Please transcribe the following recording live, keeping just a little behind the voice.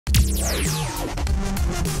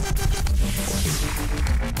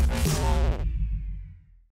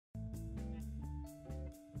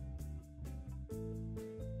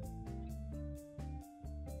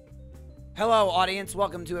Hello, audience.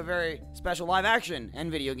 Welcome to a very special live action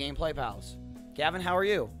and video game Play Pals. Gavin, how are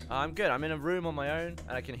you? I'm good. I'm in a room on my own,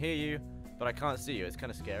 and I can hear you, but I can't see you. It's kind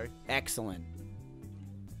of scary. Excellent.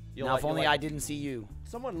 You're Now, if only I didn't see you.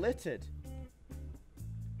 Someone littered.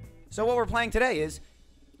 So what we're playing today is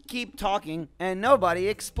Keep Talking and Nobody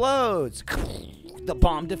Explodes. The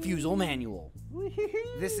Bomb Defusal Manual.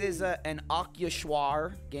 This is an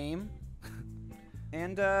Akyashwar game.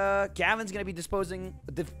 And Gavin's going to be diffusing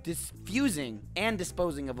and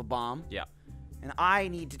disposing of a bomb. Yeah. And I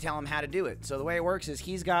need to tell him how to do it. So the way it works is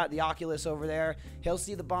he's got the Oculus over there. He'll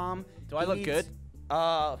see the bomb. Do I look good?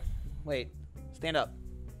 Wait. Stand up.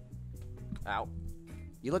 Ow.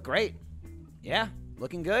 You look great. Yeah.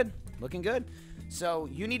 Looking good. Looking good. So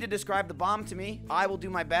you need to describe the bomb to me. I will do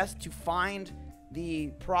my best to find the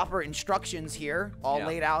proper instructions here, all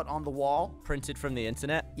laid out on the wall. Printed from the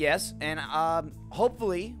internet? Yes, and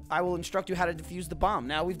hopefully I will instruct you how to defuse the bomb.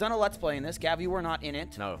 Now, we've done a Let's Play in this. Gav, you were not in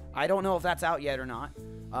it. No. I don't know if that's out yet or not.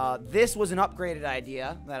 This was an upgraded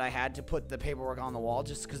idea that I had to put the paperwork on the wall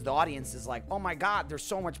just because the audience is like, oh my god, there's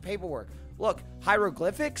so much paperwork. Look,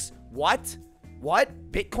 hieroglyphics? What?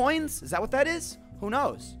 What? Bitcoins? Is that what that is? Who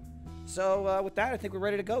knows? So, with that, I think we're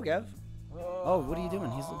ready to go, Gav. Oh, what are you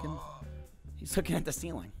doing? He's looking at the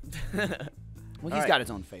ceiling. Well, he's got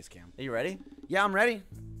his own face cam. Are you ready? Yeah, I'm ready.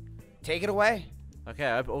 Take it away.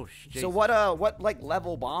 Okay. So what like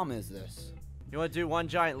level bomb is this? You want to do one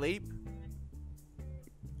giant leap?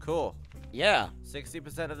 Cool. Yeah.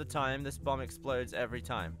 60% of the time, this bomb explodes every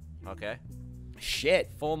time. Okay.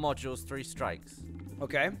 Shit. 4 modules, 3 strikes.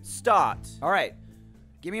 Okay. Start. All right.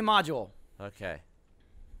 Give me a module. Okay.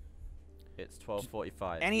 It's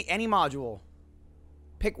 12:45. Any module.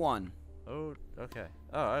 Pick one. Oh, okay.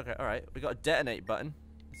 Oh, okay. All right. We got a detonate button.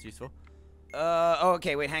 That's useful. Oh,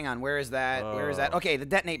 okay. Wait, hang on. Where is that? Where is that? Okay, the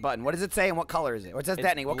detonate button. What does it say and what color is it? Or it says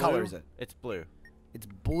detonate. What color is it? It's blue. It's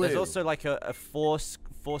blue. There's also like a four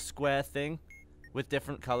square thing with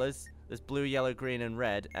different colors. There's blue, yellow, green, and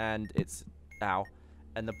red, and it's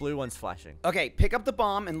and the blue one's flashing. Okay, pick up the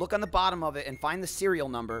bomb and look on the bottom of it and find the serial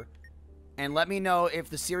number, and let me know if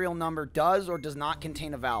the serial number does or does not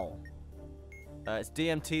contain a vowel. It's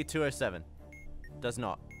DMT 207. Does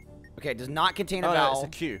not. Okay, does not contain a vowel. No, it's a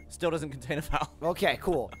Q. Still doesn't contain a vowel. Okay,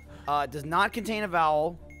 cool. Does not contain a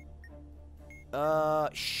vowel.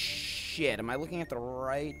 Shit. Am I looking at the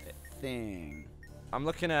right thing? I'm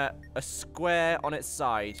looking at a square on its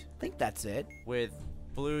side. I think that's it. With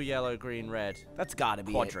blue, yellow, green, red. That's gotta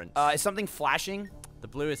be quadrants. It. Is something flashing? The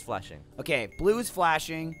blue is flashing. Okay, blue is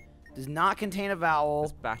flashing. Does not contain a vowel.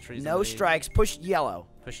 There's batteries. No strikes. Push yellow.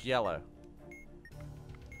 Push yellow.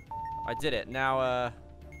 I did it. Now,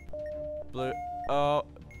 blue. Oh,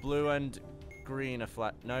 blue and green are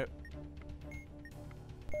flat. No.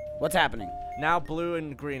 What's happening? Now blue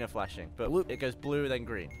and green are flashing, but it goes blue then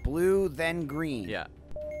green. Blue then green. Yeah.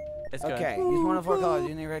 It's okay. Going. Use one of 4 colors.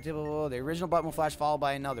 Using the rectangle. The original button will flash followed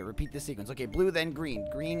by another. Repeat the sequence. Okay. Blue then green.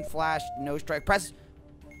 Green flash. No strike. Press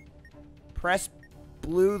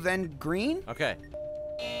blue then green. Okay.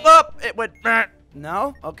 Up. It went.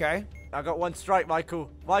 No. Okay. I got 1 strike, Michael.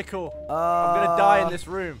 I'm gonna die in this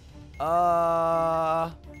room.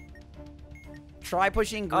 Try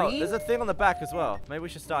pushing green. Oh, there's a thing on the back as well. Maybe we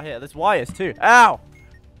should start here. There's wires too. Ow!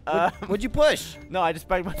 What'd you push? No, I just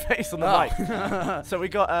banged my face on the mic. So we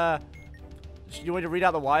got, you want me to read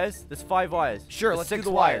out the wires? There's 5 wires. Sure, let's do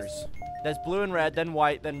the wires. There's blue and red, then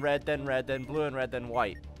white, then red, then red, then blue and red, then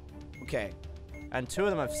white. Okay. And 2 of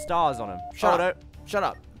them have stars on them. Shut up. Shut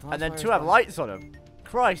up. And then 2 have lights on them.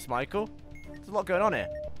 Christ, Michael. There's a lot going on here.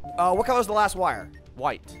 What color's the last wire?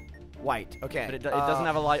 White. White. Okay. But it doesn't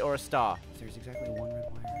have a light or a star. There's exactly 1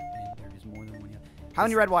 red wire, and there is more than 1 yellow. How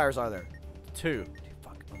many red wires are there? 2.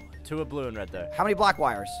 2 are blue and red, though. How many black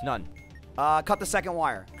wires? None. Cut the second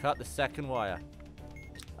wire. Cut the second wire.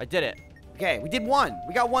 I did it. Okay, we did 1.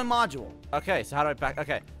 We got 1 module. Okay, so how do I back?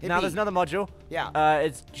 Okay, now B. there's another module. Yeah.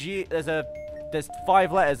 It's G. There's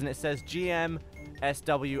 5 letters, and it says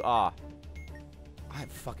GMSWR. I have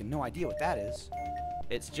fucking no idea what that is.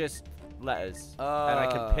 It's just letters, and I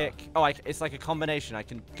can pick. Oh, it's like a combination. I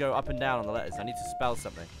can go up and down on the letters. I need to spell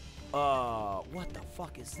something. What the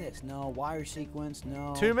fuck is this? No, wire sequence,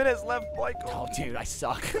 no. 2 minutes left, Michael. Oh, dude, I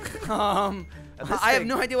suck. I have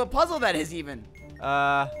no idea what puzzle that is even.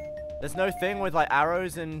 There's no thing with like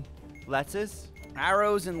arrows and letters.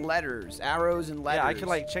 Arrows and letters. Arrows and letters. Yeah, I can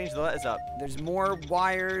like change the letters up. There's more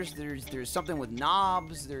wires. There's something with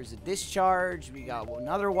knobs. There's a discharge. We got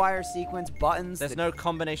another wire sequence. Buttons. There's no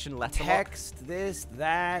combination letter lock. text. This,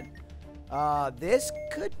 that. This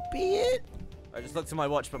could be it. I just looked at my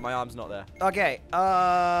watch, but my arm's not there. Okay.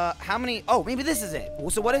 How many? Oh, maybe this is it. Well,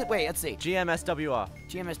 so what is? Wait, let's see. GMSWR.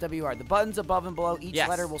 GMSWR. The buttons above and below each Yes,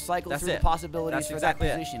 letter will cycle that's through it. the possibilities That's for exactly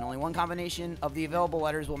that it. position. Only one combination of the available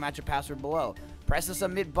letters will match a password below. Press the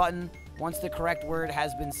submit button once the correct word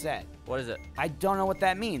has been set. What is it? I don't know what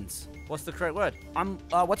that means. What's the correct word?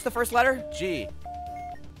 What's the first letter? G.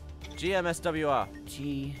 GMSWR.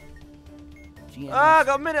 G. Ah,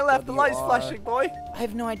 got a minute left. The light's WR. flashing, boy. I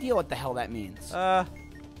have no idea what the hell that means.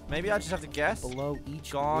 Maybe I just have to guess. Below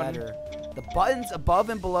each Gone. letter. The buttons above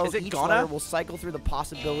and below Is it each gonna? letter will cycle through the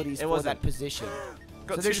possibilities It for wasn't. that position.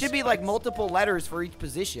 Got So there two should be like strikes. multiple letters for each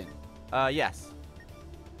position. Yes.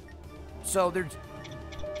 So there's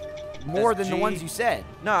more There's than the G. ones you said.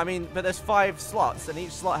 No, I mean, but there's 5 slots, and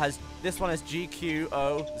each slot has. This one has G, Q,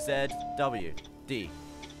 O, Z, W, D.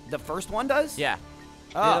 The first one does? Yeah.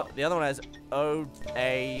 Oh. The other one has O,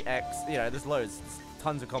 A, X. You know, there's loads. There's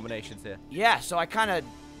tons of combinations here. Yeah, so I kind of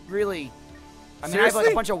really... I mean, I have like a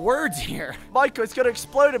Seriously? bunch of words here. Michael, it's gonna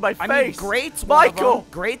explode in my I face. mean, great's one of them. Michael.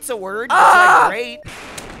 Great's a word. Ah! It's like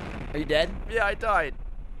great. Are you dead? Yeah, I died.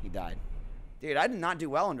 He died. Dude, I did not do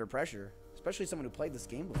well under pressure. Especially someone who played this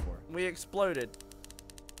game before. We exploded.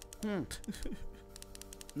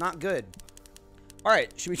 Not good. All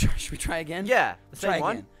right, should we try again? Yeah, the Let's try same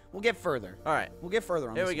one. again. We'll get further. All right, We'll get further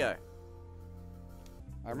on here this we go. one.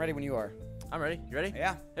 I'm ready when you are. I'm ready. You ready?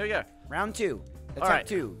 Yeah. Here we go. Round 2. Attempt All right.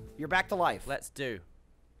 2. You're back to life. Let's do.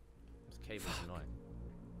 This cable's annoying.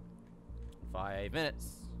 5 minutes.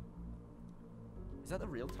 Is that the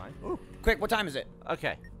real time? Ooh. Quick, what time is it?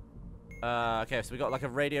 Okay. Okay, so we got like a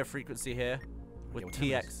radio frequency here with what time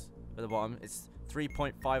is TX at the bottom. It's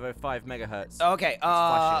 3.505 megahertz. Okay. It's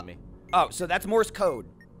flashing at me. Oh, so that's Morse code.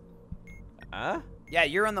 Huh? Yeah,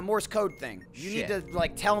 you're on the Morse code thing. You need to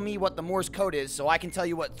like tell me what the Morse code is so I can tell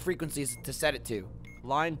you what frequencies to set it to.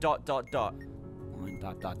 Line dot dot dot. Line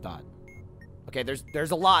dot dot dot. Okay,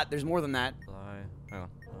 there's a lot. There's more than that. Line. Hang on.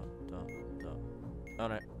 Dot dot. Oh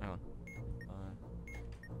no. Hang on.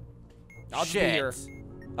 I'll just be Shit. here.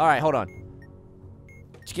 All right, hold on.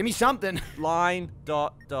 Just give me something. Line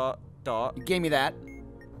dot dot dot. You gave me that.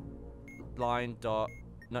 Line dot.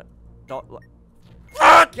 No. Dot.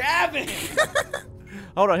 Gavin!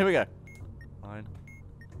 Hold on. Here we go. Line.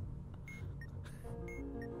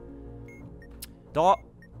 Dot.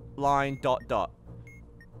 Line dot dot.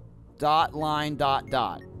 Dot, line, dot,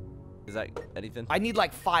 dot. Is that anything? I need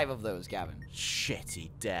like 5 of those, Gavin. Shitty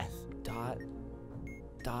death. Dot,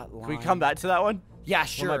 dot, line. Can we come back to that one? Yeah,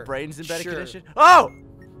 sure. When my brain's in better Sure. condition. Oh.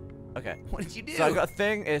 Okay. What did you do? So I got a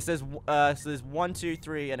thing. It says so there's 1, 2,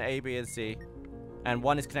 3, and A, B, and C, and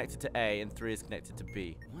 1 is connected to A, and 3 is connected to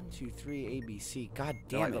B. 1, 2, 3, ABC. God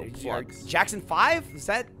They're damn like it. little plugs. Jackson 5? Is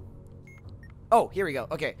that? Oh, here we go.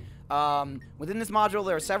 Okay. Within this module,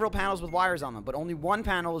 there are several panels with wires on them, but only one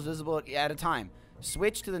panel is visible at a time.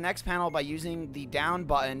 Switch to the next panel by using the down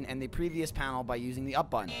button and the previous panel by using the up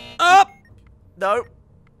button. Up. No.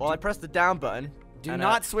 Well, I pressed the down button. Do and,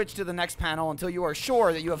 not switch to the next panel until you are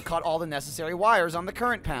sure that you have cut all the necessary wires on the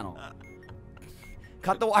current panel.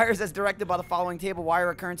 Cut the wires as directed by the following table.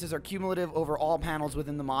 Wire occurrences are cumulative over all panels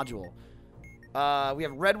within the module. We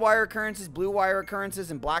have red wire occurrences, blue wire occurrences,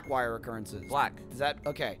 and black wire occurrences. Black. Is that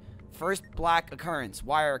okay? First black occurrence,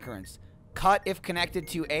 wire occurrence. Cut if connected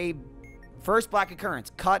to A. First black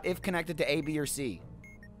occurrence. Cut if connected to A, B, or C.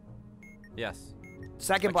 Yes.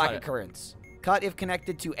 Second I black cut it. occurrence. Cut if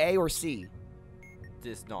connected to A or C.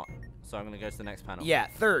 It's not. So I'm gonna go to the next panel. Yeah.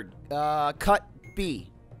 Third. Cut B.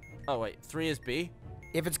 Oh wait. 3 is B.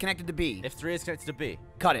 If it's connected to B. If 3 is connected to B.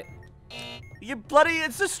 Cut it. You bloody!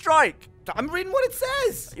 It's a strike. I'm reading what it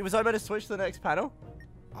says. Was I meant to switch to the next panel?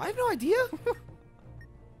 I have no idea.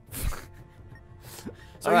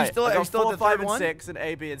 So All are right, you still, I are got you still 4, at the 5, third and one? 6, and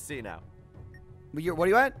A, B, and C now. What are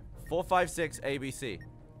you at? 4, 5, 6, A, B, C.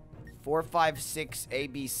 4, 5, 6, A,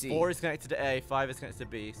 B, C. 4 is connected to A, 5 is connected to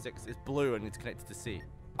B, 6 is blue and it's connected to C.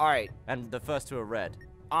 All right. And the first 2 are red.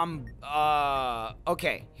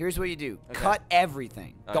 Okay. Here's what you do. Okay. Cut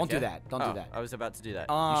everything. Don't do Okay. that. Don't do that. I was about to do that.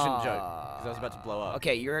 You shouldn't joke, because I was about to blow up.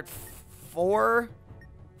 Okay, you're at 4.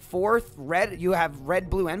 Fourth, red. You have red,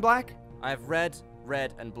 blue, and black? I have red,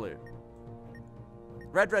 red, and blue.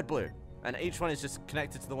 Red, red, blue. And each one is just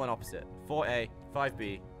connected to the one opposite. 4A,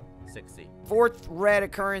 5B, 6C. Fourth red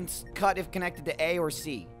occurrence, cut if connected to A or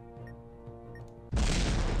C.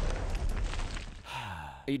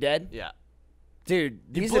 Are you dead? Yeah. Dude,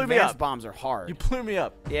 these blew me advanced up. bombs are hard. You blew me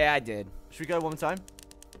up. Yeah, I did. Should we go one more time?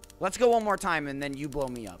 Let's go one more time, and then you blow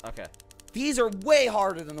me up. Okay. These are way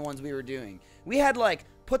harder than the ones we were doing. We had, like,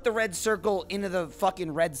 put the red circle into the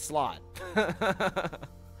fucking red slot.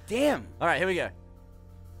 Damn. All right, here we go.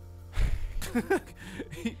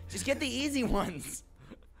 Just get the easy ones.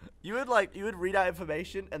 You would read out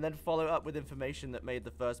information and then follow up with information that made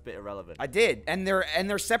the first bit irrelevant. I did, and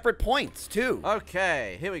they're separate points too.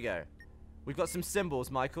 Okay, here we go. We've got some symbols,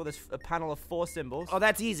 Michael. There's a panel of 4 symbols. Oh,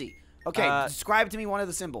 that's easy. Okay, describe to me one of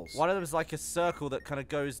the symbols. One of them is like a circle that kind of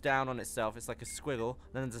goes down on itself. It's like a squiggle.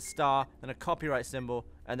 Then there's a star, then a copyright symbol,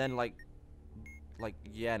 and then like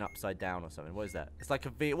yen upside down or something. What is that? It's like a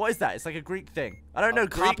V. What is that? It's like a Greek thing. I don't know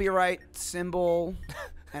Greek. Copyright symbol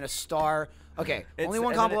and a star. Okay, only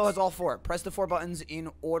one combo has all 4. Press the 4 buttons in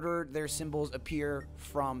order their symbols appear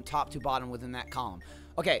from top to bottom within that column.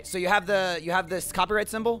 Okay, so you have this copyright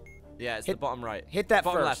symbol. Yeah, it's the bottom right. Hit that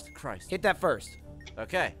bottom first. Left. Christ. Hit that first.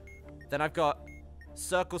 Okay. Then I've got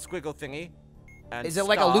circle squiggle thingy. And is it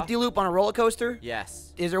like a loop-de-loop on a roller coaster?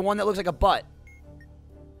 Yes. Is there one that looks like a butt?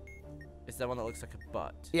 Is there one that looks like a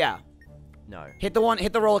butt? Yeah. No. Hit the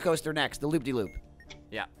roller coaster next, the loop-de-loop.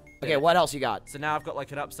 Yeah. Okay, what else you got? So now I've got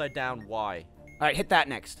like an upside down Y. All right, hit that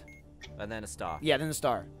next. And then a star. Yeah, then the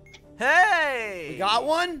star. Hey! We got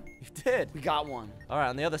one? You did. We got one. All right,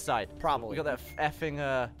 on the other side. Probably. We got that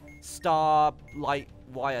effing star light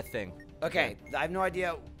wire thing. Okay, I have no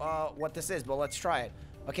idea what this is, but let's try it.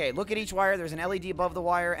 Okay, look at each wire. There's an LED above the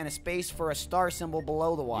wire and a space for a star symbol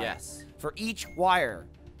below the wire. Yes. For each wire,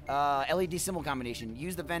 LED symbol combination.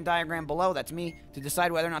 Use the Venn diagram below, that's me, to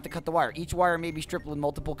decide whether or not to cut the wire. Each wire may be stripped with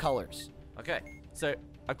multiple colors. Okay, so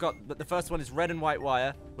I've got the first one is red and white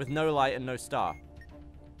wire with no light and no star.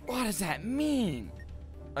 What does that mean?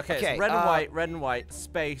 Okay, it's red and white,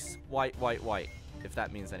 space, white, white, white. If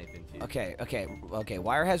that means anything to you. Okay.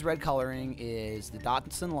 Wire has red coloring is the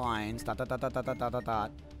dots and lines. Dot, dot, dot, dot, dot, dot, dot,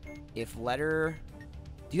 dot. If letter...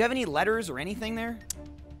 Do you have any letters or anything there?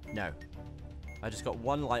 No. I just got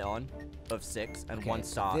 1 light on of 6 and 1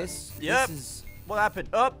 star. This Yep. is... What happened?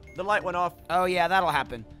 Oh, the light went off. Oh, yeah, that'll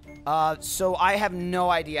happen. So I have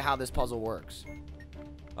no idea how this puzzle works.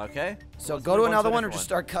 Okay. So go to another one or just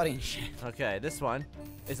start cutting shit. Okay, this one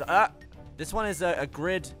is a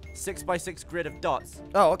grid, 6x6 grid of dots.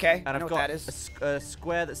 Oh, okay. And I know I've what got that is. a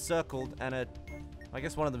square that's circled and I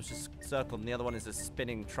guess one of them's just circled and the other one is a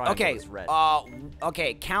spinning triangle that's red.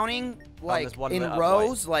 Okay, counting like one in lit up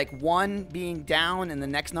rows, like 1 being down and the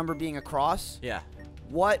next number being across. Yeah.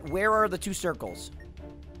 Where are the 2 circles?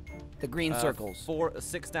 The green circles.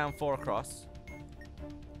 6 down, 4 across.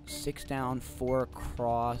 6 down, 4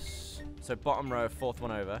 across. So bottom row, 4th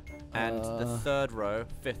one over, and the 3rd row,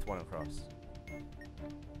 5th one across.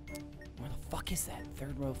 Where the fuck is that?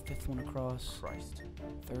 3rd row, 5th one across. Christ.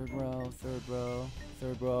 3rd row, 3rd row,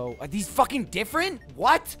 3rd row. Are these fucking different?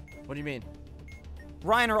 What? What do you mean?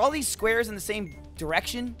 Ryan, are all these squares in the same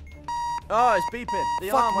direction? Oh, it's beeping. The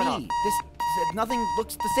alarm went Fuck me. Nothing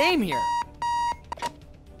looks the same here.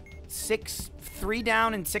 3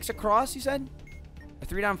 down and 6 across, you said? Or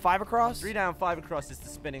 3 down, 5 across? 3 down, 5 across is the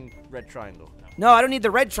spinning red triangle. No, I don't need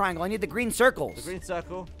the red triangle. I need the green circles. The green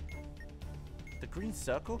circle. The green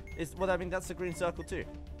circle is I mean that's the green circle too.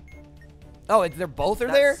 Oh, they're both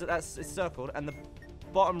there. It's circled, and the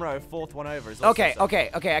bottom row, 4th one over is also circled.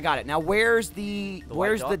 Okay. I got it. Now where's the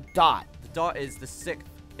dot? The dot is the 6th.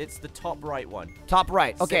 It's the top right one. Top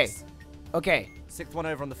right. Okay. 6th. Okay. 6th one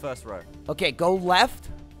over on the 1st row. Okay. Go left.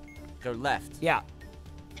 Go left. Yeah.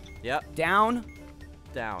 Yep. Down.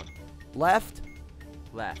 Down. Left.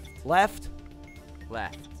 Left. Left. Left.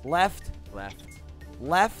 Left. Left.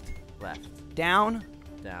 Left. Left. Down.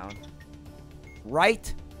 Down.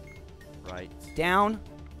 Right. Right. Down.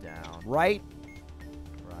 Down. Right.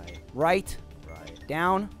 Right. Right. Right.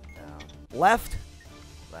 Down. Down. Left.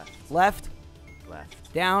 Left. Left.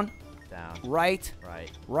 Left. Down. Down. Right.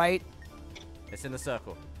 Right. Right. It's in the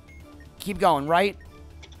circle. Keep going. Right.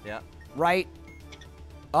 Yeah. Right.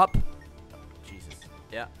 Up. Jesus.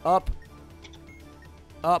 Yeah. Up.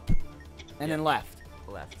 Up. And then left.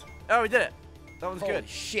 Left. Oh, we did it. That was Holy good.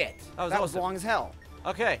 shit. That was was awesome. long as hell.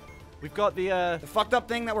 Okay. We've got the The fucked up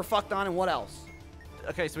thing that we're fucked on, and what else?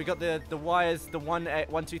 Okay, so we got the wires, the 1,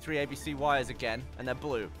 2, 3 ABC wires again, and they're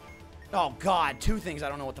blue. Oh god, 2 things I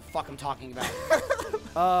don't know what the fuck I'm talking about.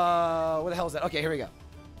 What the hell is that? Okay, here we go.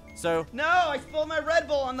 So No, I spilled my Red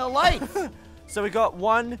Bull on the light. so we got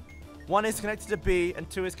 1 is connected to B and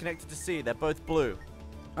 2 is connected to C. They're both blue.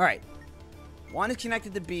 All right. 1 is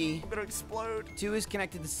connected to B. I'm gonna explode. 2 is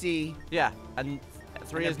connected to C. Yeah, and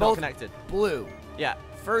 3 And is they're not both connected. Blue. Yeah.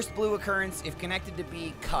 First blue occurrence if connected to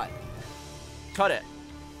B, cut. Cut it.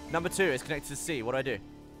 Number 2 is connected to C. What do I do?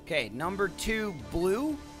 Okay, number 2,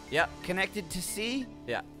 blue, Yep. connected to C.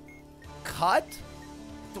 Yeah. Cut?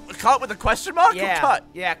 Cut with a question mark Yeah. or cut?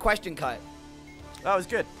 Yeah, question cut. That was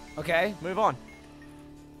good. Okay. Move on.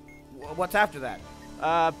 What's after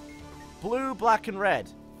that? Blue, black, and red.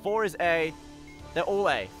 4 is A. They're all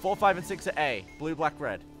A. 4, 5, and 6 are A. Blue, black,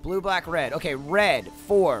 red. Blue, black, red. Okay, red,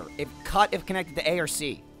 4. If cut, if connected to A or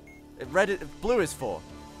C. Blue is 4.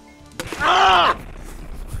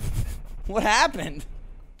 What happened?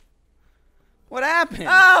 What happened?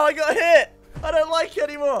 Oh, I got hit. I don't like it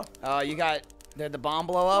anymore. Oh, you got the bomb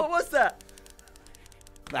blow up? What was that?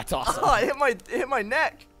 That's awesome. Oh, it hit my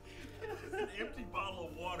neck. It's an empty bottle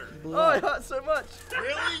of water. Oh, it hurt so much.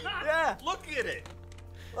 Really? Yeah. Look at it.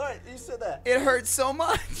 All right, you sit there. It hurts so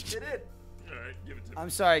much. It did. All right, give it to me. I'm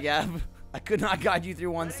sorry, Gab. I could not guide you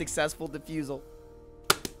through one successful defusal.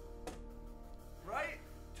 Right?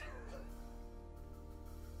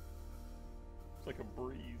 It's like a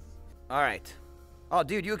breeze. All right. Oh,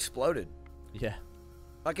 dude, you exploded. Yeah.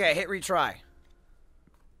 Okay, hit retry.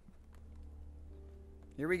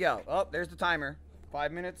 Here we go. Oh, there's the timer.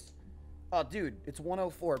 5 minutes. Oh, dude, it's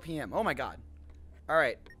 1:04 p.m. Oh my God. All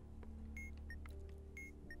right.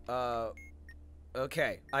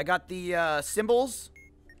 Okay. I got the symbols.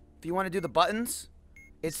 If you want to do the buttons,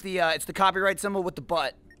 it's the copyright symbol with the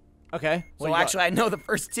butt. Okay. So actually, I know the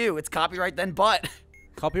first 2. It's copyright then butt.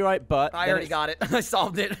 Copyright, but I already got it. I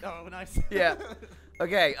solved it. Oh, nice. Yeah.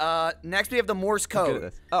 Okay, next we have the Morse good at code.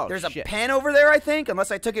 this. Oh, There's shit. a pen over there, I think,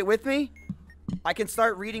 unless I took it with me. I can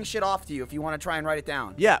start reading shit off to you if you want to try and write it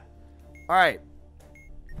down. Yeah. All right.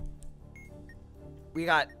 We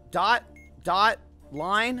got dot, dot,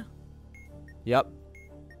 line, Yep.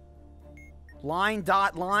 line,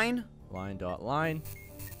 dot, line, Line, dot, line.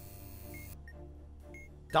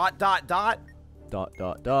 dot, dot, dot, Dot,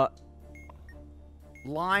 dot, dot.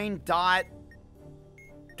 line, dot,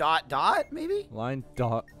 dot, dot, maybe? Line,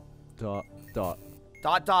 dot, dot, dot.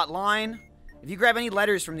 Dot, dot, line. If you grab any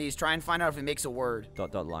letters from these, try and find out if it makes a word.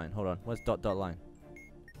 Dot, dot, line. Hold on. Where's dot, dot, line?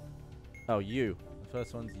 Oh, U. The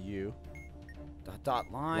first one's U. Dot,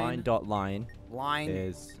 dot, line. Line, dot, line Line.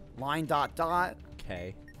 is Line, dot, dot.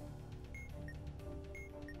 K.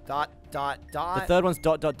 Dot, dot, The dot. third one's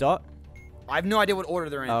dot, dot, dot. I have no idea what order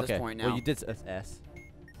they're in Oh, at okay. this point now. Well, you did S.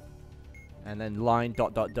 And then line,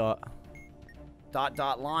 dot, dot, dot. Dot,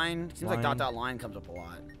 dot, line. Seems like dot, Line. dot, line comes up a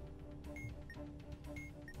lot.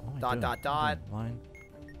 What am I Dot, doing? dot, dot. Line.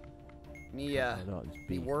 Any, Dot, dot, any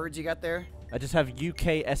B. words you got there? I just have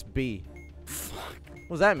UKSB.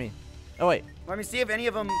 What does that mean? Oh, wait. Let me see if any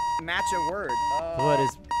of them match a word. The word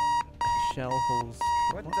is shell holes.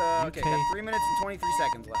 What the? Okay, got 3 minutes and 23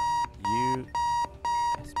 seconds left.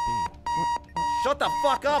 USB. What? Shut the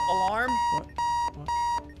fuck up, alarm! What?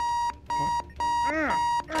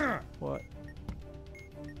 What?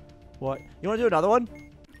 What? You want to do another one?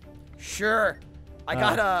 Sure. I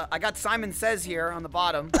got Simon Says here on the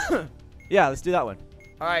bottom. Yeah, let's do that one.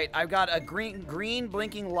 All right, I've got a green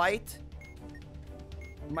blinking light.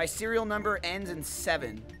 My serial number ends in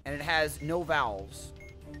 7, and it has no vowels.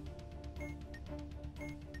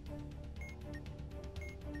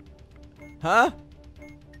 Huh?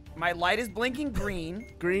 My light is blinking green.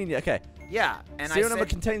 Green. Yeah, okay. Yeah, and Serial I number said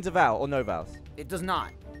contains a vowel or no vowels? it does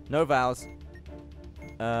not. No vowels.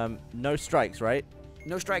 No strikes, right?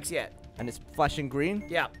 No strikes yet. And it's flashing green.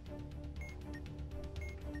 Yeah.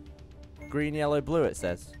 Green, yellow, blue. It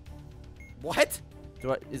says. What?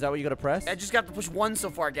 Is that what you got to press? I just got to push 1 so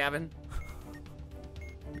far, Gavin.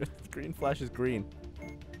 Green flashes green.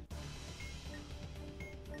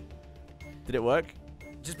 Did it work?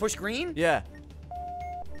 Just push green? Yeah.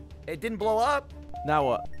 It didn't blow up. Now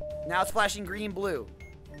what? Now it's flashing green, blue.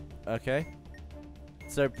 Okay.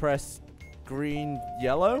 So press green,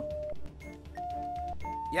 yellow.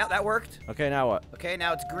 Yeah, that worked. Okay, now what? Okay,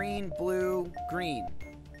 now it's green, blue, green.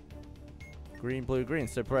 Green, blue, green.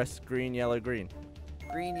 So press green, yellow, green.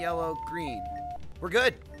 Green, yellow, green. We're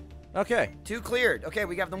good. Okay. 2 cleared. Okay,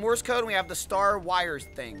 we have the Morse code and we have the star wires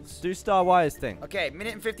things. Do star wires thing. Okay,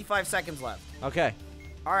 minute and 55 seconds left. Okay.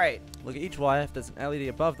 All right. Look at each wire. If there's an LED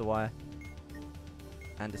above the wire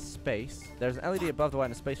and a space. There's an LED above the wire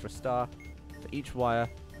and a space for a star. For each wire,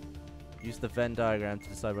 use the Venn diagram to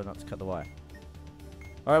decide whether or not to cut the wire.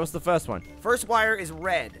 All right, what's the first one? First wire is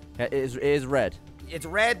red. Yeah, it is red. It's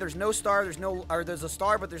red. There's no star. There's a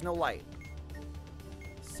star, but there's no light.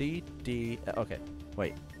 C, D. Okay.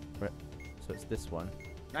 Wait. So it's this one.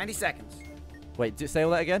 90 seconds. Wait, say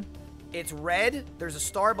all that again? It's red. There's a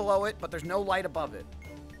star below it, but there's no light above it.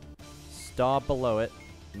 Star below it,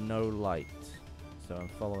 no light. So I'm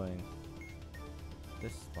following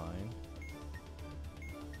this line.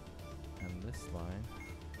 And this line.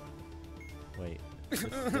 Wait.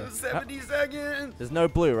 70 seconds. There's no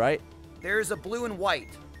blue, right? There's a blue and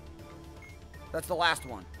white. That's the last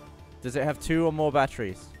one. Does it have 2 or more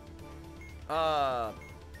batteries? Where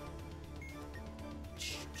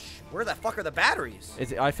the fuck are the batteries?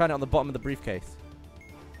 I found it on the bottom of the briefcase.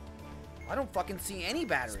 I don't fucking see any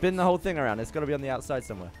batteries. Spin the whole thing around. It's got to be on the outside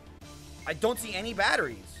somewhere. I don't see any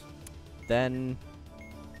batteries. Then.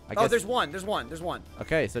 I Oh, guess. there's one. There's one. There's one.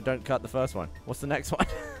 Okay, so don't cut the first one. What's the next one?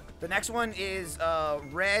 The next one is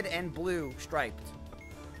red and blue striped.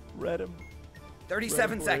 Red and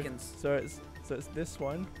 37 blue. seconds. So it's this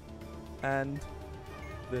one, and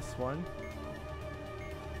this one.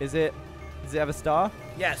 Does it have a star?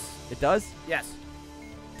 Yes. It does. Yes.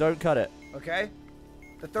 Don't cut it. Okay.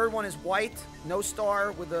 The third one is white, no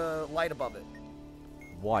star with a light above it.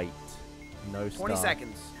 White, no star. 20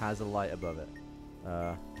 seconds. Has a light above it.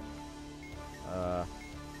 No.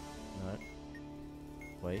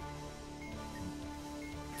 Wait.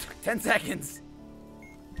 10 seconds.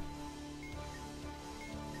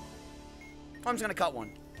 I'm just gonna cut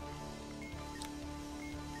one.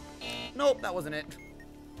 Nope, that wasn't it.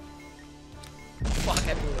 Fuck,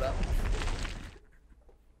 I blew it up.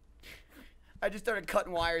 I just started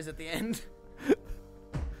cutting wires at the end.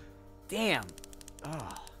 Damn.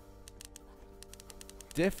 Ah.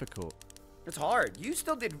 Difficult. It's hard. You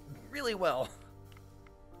still did really well.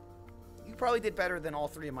 You probably did better than all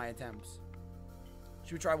 3 of my attempts.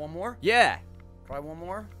 Should we try one more? Yeah. Try one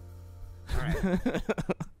more? Alright.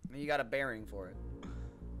 You got a bearing for it.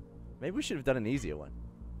 Maybe we should have done an easier one.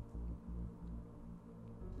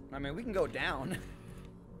 I mean, we can go down.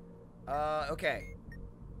 Okay.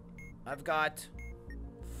 I've got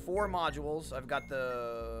 4 modules. I've got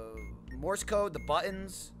the Morse code, the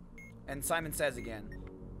buttons, and Simon Says again.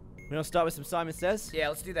 We want to start with some Simon Says? Yeah,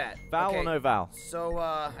 let's do that. Vowel okay. or no vowel? So,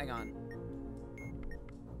 hang on.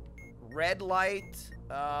 Red light,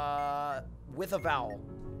 with a vowel.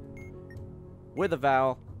 With a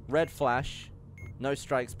vowel, red flash, no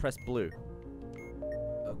strikes, press blue.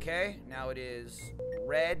 Okay, now it is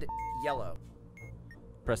red, yellow.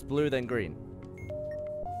 Press blue, then green.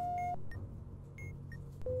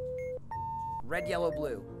 Red, yellow,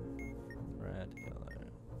 blue. Red, yellow,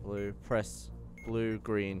 blue. Press blue,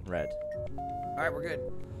 green, red. Alright, we're good.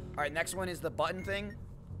 Alright, next one is the button thing.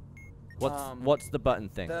 What's the button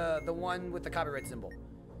thing? The one with the copyright symbol.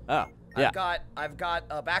 Oh, yeah. I've got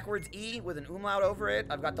a backwards E with an umlaut over it.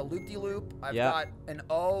 I've got the loop-de-loop. I've Yeah. got an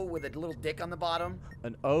O with a little dick on the bottom.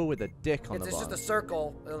 An O with a dick on It's the just bottom. a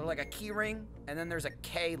circle, like a key ring, and then there's a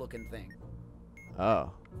K-looking thing.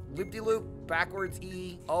 Oh. Loop-de-loop, backwards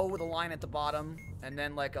E, O with a line at the bottom, and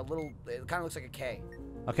then like a little, it kind of looks like a K.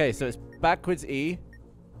 Okay, so it's backwards E.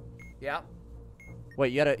 Yeah,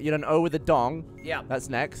 Wait, you had an O with a dong. yeah, That's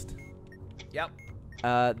next. yep.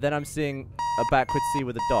 Then I'm seeing a backwards C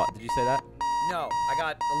with a dot. Did you say that? No, I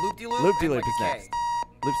got a loop-de-loop, Loop-de-loop and is like a next. K.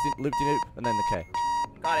 Loop-de-loop, and then the K.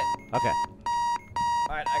 Got it. Okay.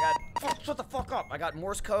 Alright, I got, shut the fuck up. I got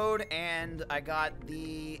Morse code, and I got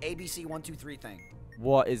the ABC 1, 2, 3 thing.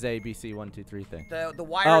 What is ABC 1, 2, 3 thing? The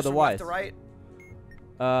wires Oh, the from wires. left to right.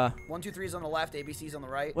 1, 2, 3 is on the left, ABC's on the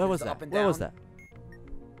right. Where There's was the that? Up and Where down. was that?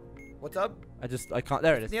 What's up? I can't.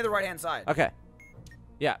 There it is. Near the right-hand side. Okay.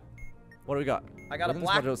 Yeah. What do we got? I got a Within this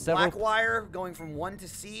black, module, several black wire going from 1 to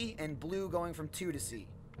C, and blue going from 2 to C.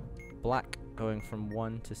 black going from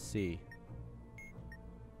 1 to C.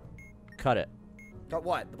 Cut it. Got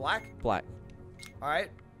what? The black? Black. Alright.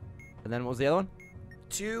 And then what was the other one?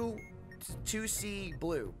 2C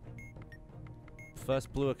blue.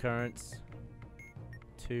 First blue occurrence.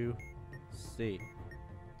 2C.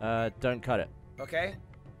 Don't cut it. Okay.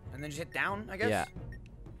 And then just hit down, I guess? Yeah.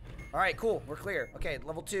 Alright, cool. We're clear. Okay,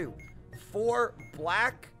 level 2. 4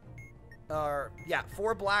 black. 4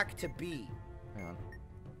 black to B. Hang on.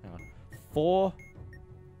 4.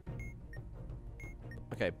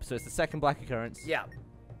 Okay, so it's the second black occurrence. Yeah.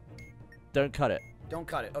 Don't cut it. Don't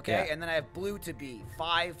cut it. Okay, Yeah. and then I have blue to B.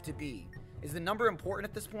 5 to B. Is the number important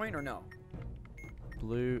at this point or no?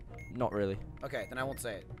 Blue. Not really. Okay, then I won't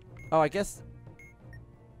say it. Oh, I guess.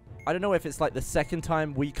 I don't know if it's like the second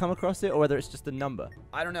time we come across it or whether it's just a number.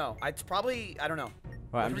 I don't know. It's probably, I don't know.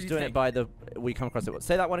 Right, I'm Whatever just you doing think. it by the we come across it.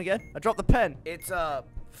 Say that one again. I dropped the pen. It's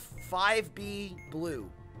 5B blue.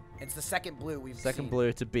 It's the second blue we've Second seen.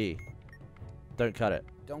 blue to B. Don't cut it.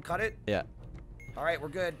 Don't cut it? Yeah. All right, we're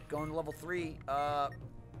good. Going to level 3.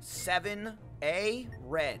 7A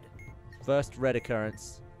red. First red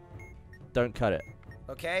occurrence. Don't cut it.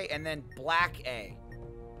 Okay, and then black A,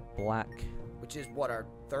 Black. which is what, our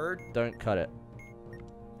third? Don't cut it.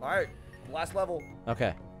 All right, last level.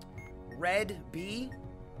 Okay. Red B.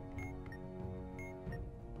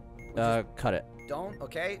 Cut it. Don't.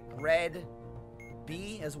 Okay. Red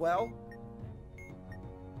B as well.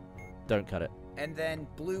 Don't cut it. And then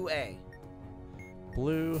blue A.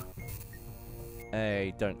 Blue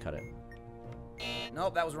A. Don't cut it.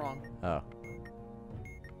 Nope, that was wrong. Oh.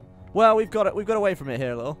 Well, we've got away from it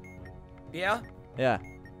here a little. Yeah? Yeah.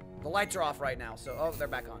 The lights are off right now, so... Oh, they're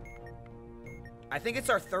back on. I think it's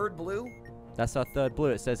our third blue. That's our third blue.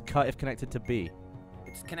 It says cut if connected to B.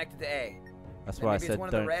 It's connected to A. That's Then why I maybe said it's one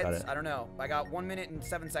of the don't cut reds. it. I don't know. I got 1 minute and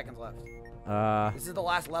 7 seconds left. This is the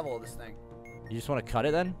last level of this thing. You just want to cut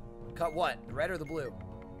it then? Cut what? The red or the blue?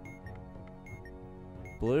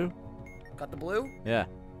 Blue? Cut the blue? Yeah.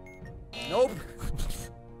 Nope.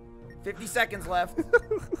 50 seconds left.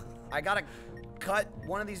 I gotta cut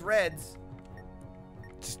one of these reds.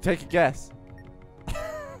 Just take a guess.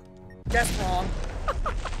 Guess wrong.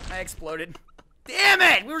 I exploded. Damn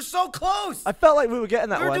it! We were so close. I felt like we were getting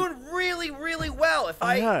that We were one. doing really, really well. If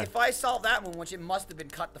I know. if I solved that one, which it must have been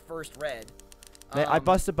cut the first red. Mate, I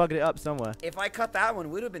busted bugged it up somewhere. If I cut that one, it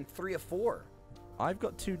would have been 3 or 4. I've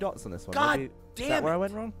got 2 dots on this one. God Maybe, damn is that where I it.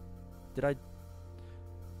 went wrong? Did I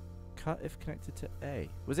cut if connected to A?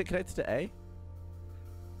 Was it connected to A?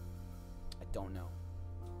 I don't know.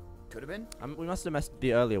 Could have been. We must have messed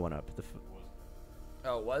the earlier one up.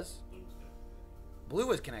 Oh, it was? Blue was connected. Blue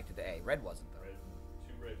was connected to A. Red wasn't, though. Red,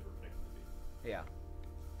 2 reds were connected to B. Yeah.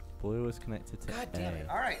 Blue was connected to God A. damn it.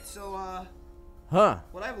 All right, so, Huh.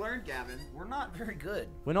 what I've learned, Gavin, we're not very good.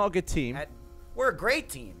 We're not a good team. We're a great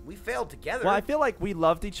team. We failed together. Well, I feel like we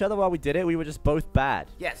loved each other while we did it. We were just both bad.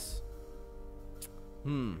 Yes. Hmm.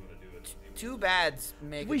 You wanna do it? Two bads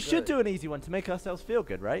make We it should good. do an easy one to make ourselves feel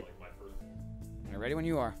good, right? Like my first. You're ready when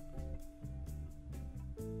you are.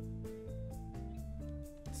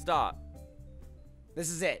 Start. This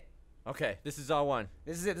is it. Okay, this is our one.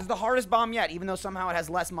 This is it. This is the hardest bomb yet, even though somehow it has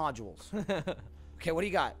less modules. Okay, what do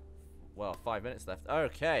you got? Well, 5 minutes left.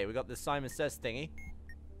 Okay, we got the Simon Says thingy.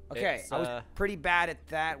 Okay, It's, I was pretty bad at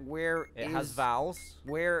that. It has vowels.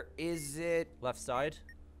 Where is it? Left side.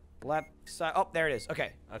 Left side. Oh, there it is.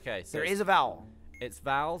 Okay. Okay, so There it's, is a vowel. it's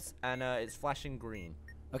vowels and it's flashing green.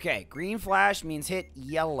 Okay, green flash means hit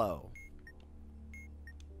yellow.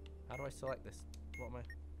 How do I select this? What am I?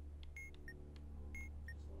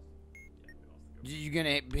 You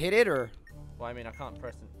gonna hit it or Well, I mean, I can't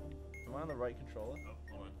press it. Am I on the right controller? Oh,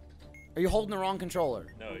 hold on. are you holding the wrong controller?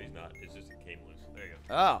 No, he's not. It's just it came loose. There you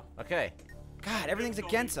go. Oh, Okay. God, everything's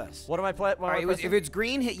against us. What am I playing? All right, if it's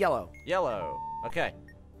green, hit yellow. Yellow. Okay.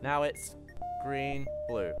 Now it's green,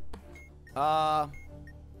 blue.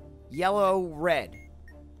 Yellow, red.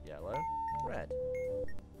 Yellow, red.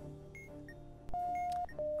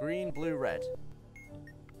 Green, blue, red.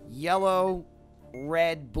 Yellow,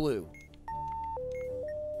 red, blue.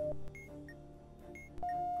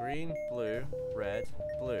 Green, blue, red,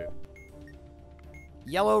 blue.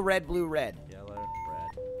 Yellow, red, blue, red. Yellow, red,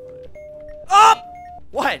 blue. Oh!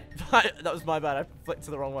 What? That was my bad. I flicked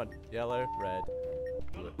to the wrong one. Yellow, red,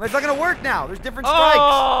 blue. It's not gonna work now. There's different strikes.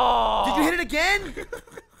 Oh! Did you hit it again?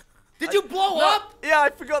 Did you blow up Yeah, I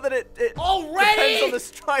forgot that it already? depends on the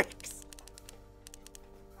strikes.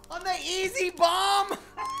 On the easy bomb?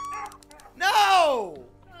 No!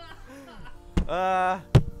 How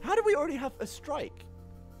did we already have a strike?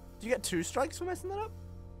 Do you get 2 strikes for messing that up?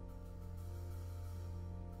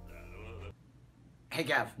 Hey,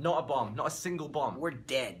 Gav, Not a bomb. Not a single bomb. we're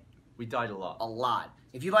dead. We died a lot. A lot.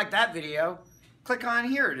 If you like that video, click on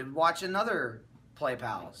here to watch another Play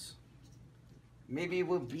Pals. Maybe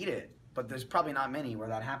we'll beat it, but there's probably not many where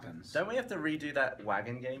that happens. Don't we have to redo that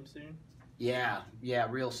wagon game soon? Yeah,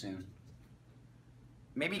 real soon.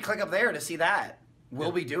 Maybe click up there to see that.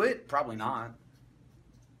 Will we do it? Probably not.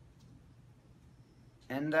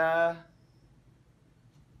 And,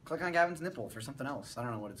 click on Gavin's nipple for something else. I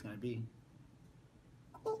don't know what it's gonna be.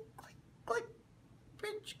 Click, click,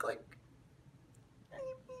 pinch, click.